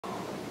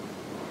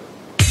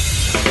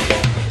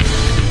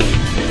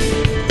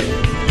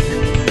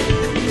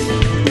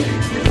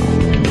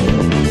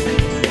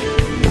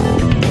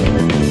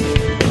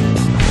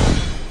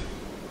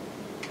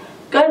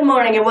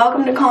morning and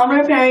welcome to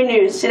Commodore Perry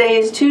News. Today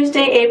is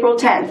Tuesday, April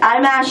 10th.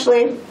 I'm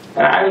Ashley.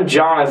 And I'm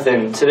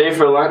Jonathan. Today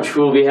for lunch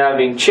we'll be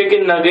having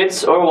chicken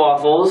nuggets or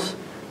waffles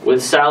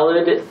with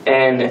salad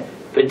and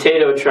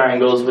potato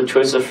triangles with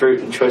choice of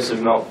fruit and choice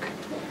of milk.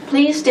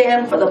 Please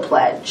stand for the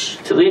pledge.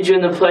 To lead you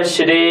in the pledge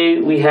today,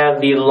 we have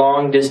the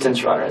long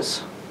distance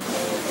runners.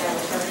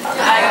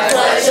 I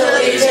pledge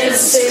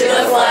allegiance to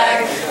the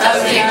flag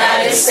of the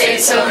United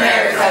States of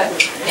America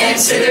and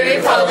to the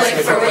republic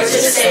for which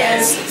it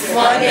stands,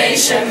 one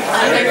nation,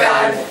 under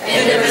God,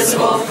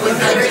 indivisible, with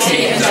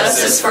liberty and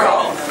justice for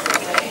all.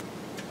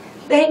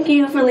 Thank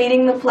you for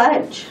leading the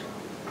pledge.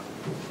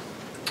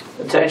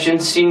 Attention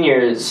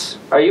seniors,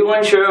 are you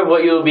unsure of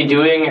what you will be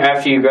doing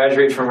after you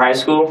graduate from high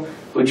school?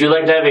 Would you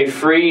like to have a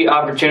free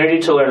opportunity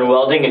to learn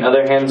welding and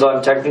other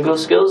hands-on technical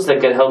skills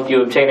that could help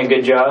you obtain a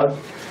good job?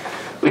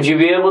 Would you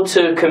be able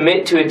to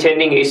commit to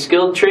attending a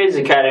skilled trades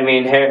academy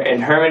in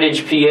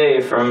Hermitage,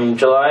 PA from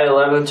July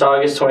 11th to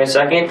August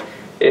 22nd?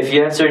 If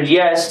you answered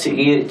yes to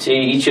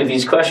each of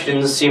these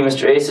questions, see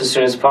Mr. Ace as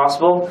soon as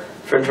possible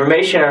for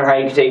information on how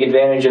you can take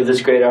advantage of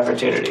this great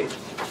opportunity.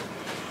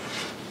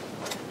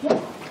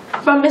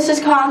 From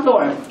Mrs.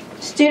 Cawthorn,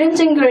 students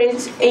in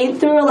grades 8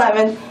 through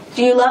 11,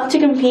 do you love to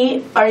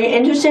compete? Are you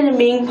interested in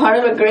being part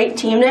of a great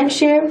team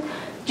next year?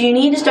 Do you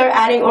need to start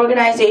adding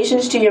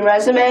organizations to your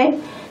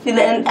resume?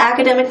 Then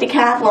Academic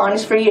Decathlon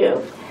is for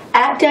you.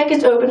 ACTEC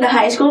is open to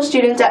high school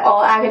students at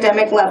all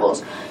academic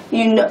levels.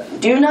 You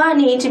do not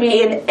need to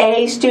be an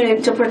A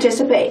student to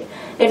participate.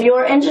 If you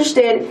are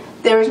interested,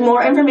 there is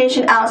more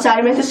information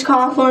outside of Mrs.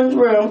 Cawthorn's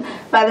room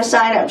by the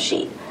sign-up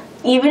sheet.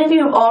 Even if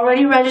you have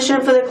already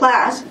registered for the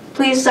class,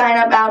 please sign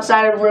up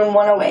outside of room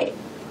 108.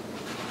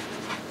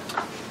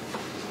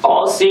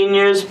 All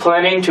seniors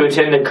planning to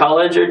attend a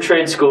college or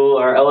trade school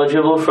are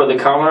eligible for the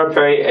Commodore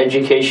Perry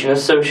Education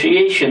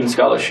Association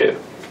Scholarship.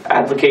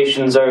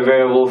 Applications are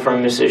available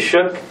from Mrs.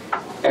 Shook,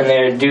 and they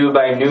are due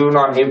by noon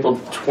on April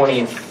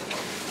 20th.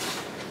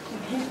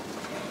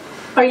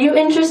 Are you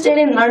interested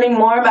in learning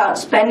more about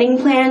spending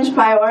plans,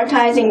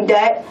 prioritizing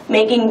debt,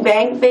 making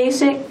banking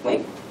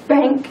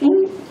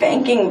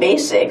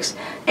basics,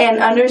 and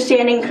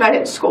understanding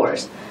credit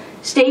scores?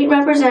 State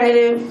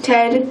Representative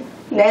Ted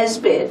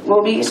Nesbitt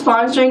will be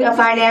sponsoring a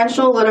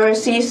financial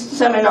literacy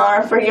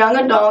seminar for young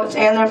adults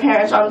and their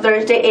parents on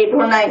Thursday,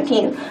 April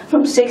 19th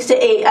from 6 to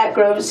 8 at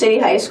Grove City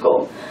High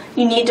School.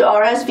 You need to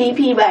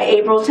RSVP by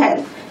April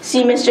 10th.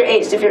 See Mr.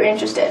 Ace if you're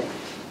interested.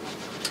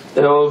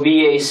 There will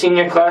be a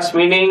senior class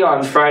meeting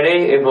on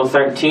Friday, April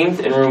 13th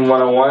in room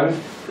 101.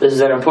 This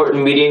is an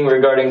important meeting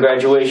regarding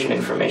graduation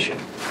information.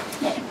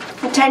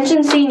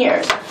 Attention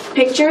seniors.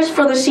 Pictures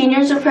for the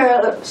senior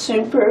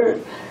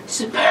superlative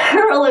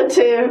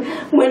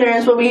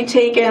winners will be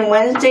taken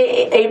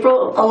Wednesday,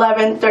 April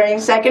 11th during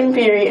second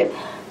period.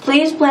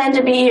 Please plan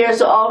to be here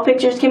so all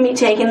pictures can be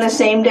taken the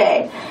same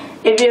day.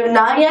 If you have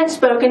not yet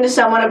spoken to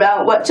someone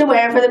about what to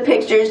wear for the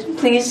pictures,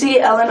 please see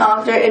Ellen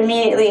Octor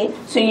immediately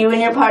so you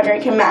and your partner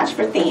can match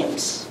for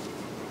themes.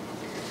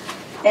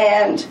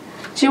 And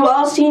to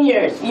all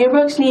seniors,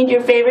 yearbooks need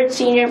your favorite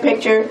senior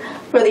picture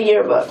for the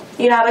yearbook.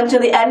 You have until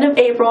the end of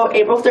April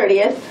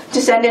 30th,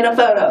 to send in a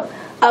photo.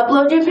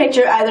 Upload your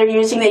picture either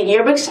using the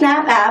Yearbook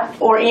Snap app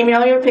or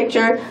email your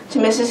picture to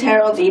Mrs.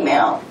 Harold's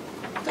email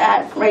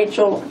at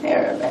Rachel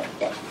Harold.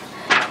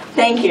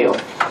 Thank you.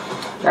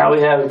 Now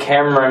we have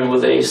Cameron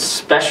with a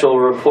special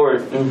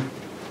report.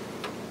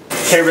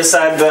 Here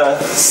beside the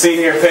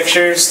senior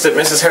pictures that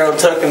Mrs. Harold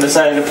took and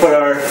decided to put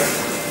our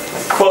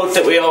quote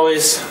that we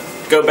always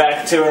go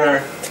back to in our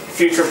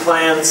future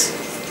plans.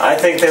 I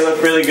think they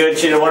look really good.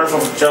 She did a wonderful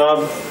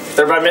job.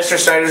 They're by Mr.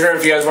 Snyder's room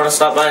if you guys want to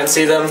stop by and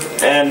see them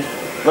and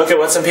look at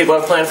what some people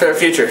have planned for their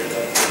future.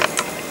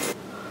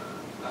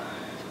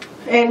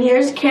 And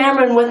here's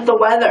Cameron with the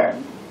weather.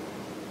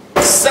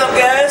 What's up,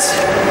 guys?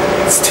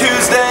 It's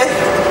Tuesday.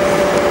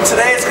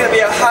 Today it's going to be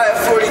a high of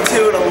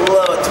 42 and a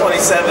low of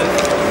 27.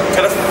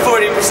 Got a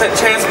 40%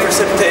 chance of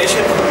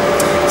precipitation,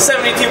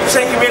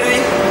 72%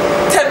 humidity,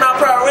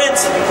 10-mile-per-hour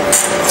winds.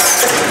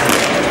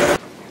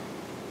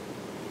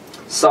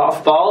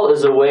 Softball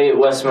is away at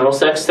West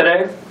Middlesex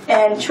today.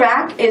 And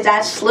track is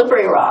at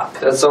Slippery Rock.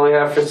 That's all we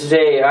have for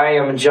today. I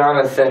am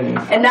Jonathan.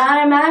 And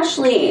I'm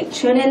Ashley.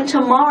 Tune in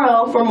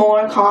tomorrow for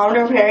more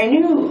Commodore Perry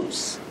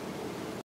News.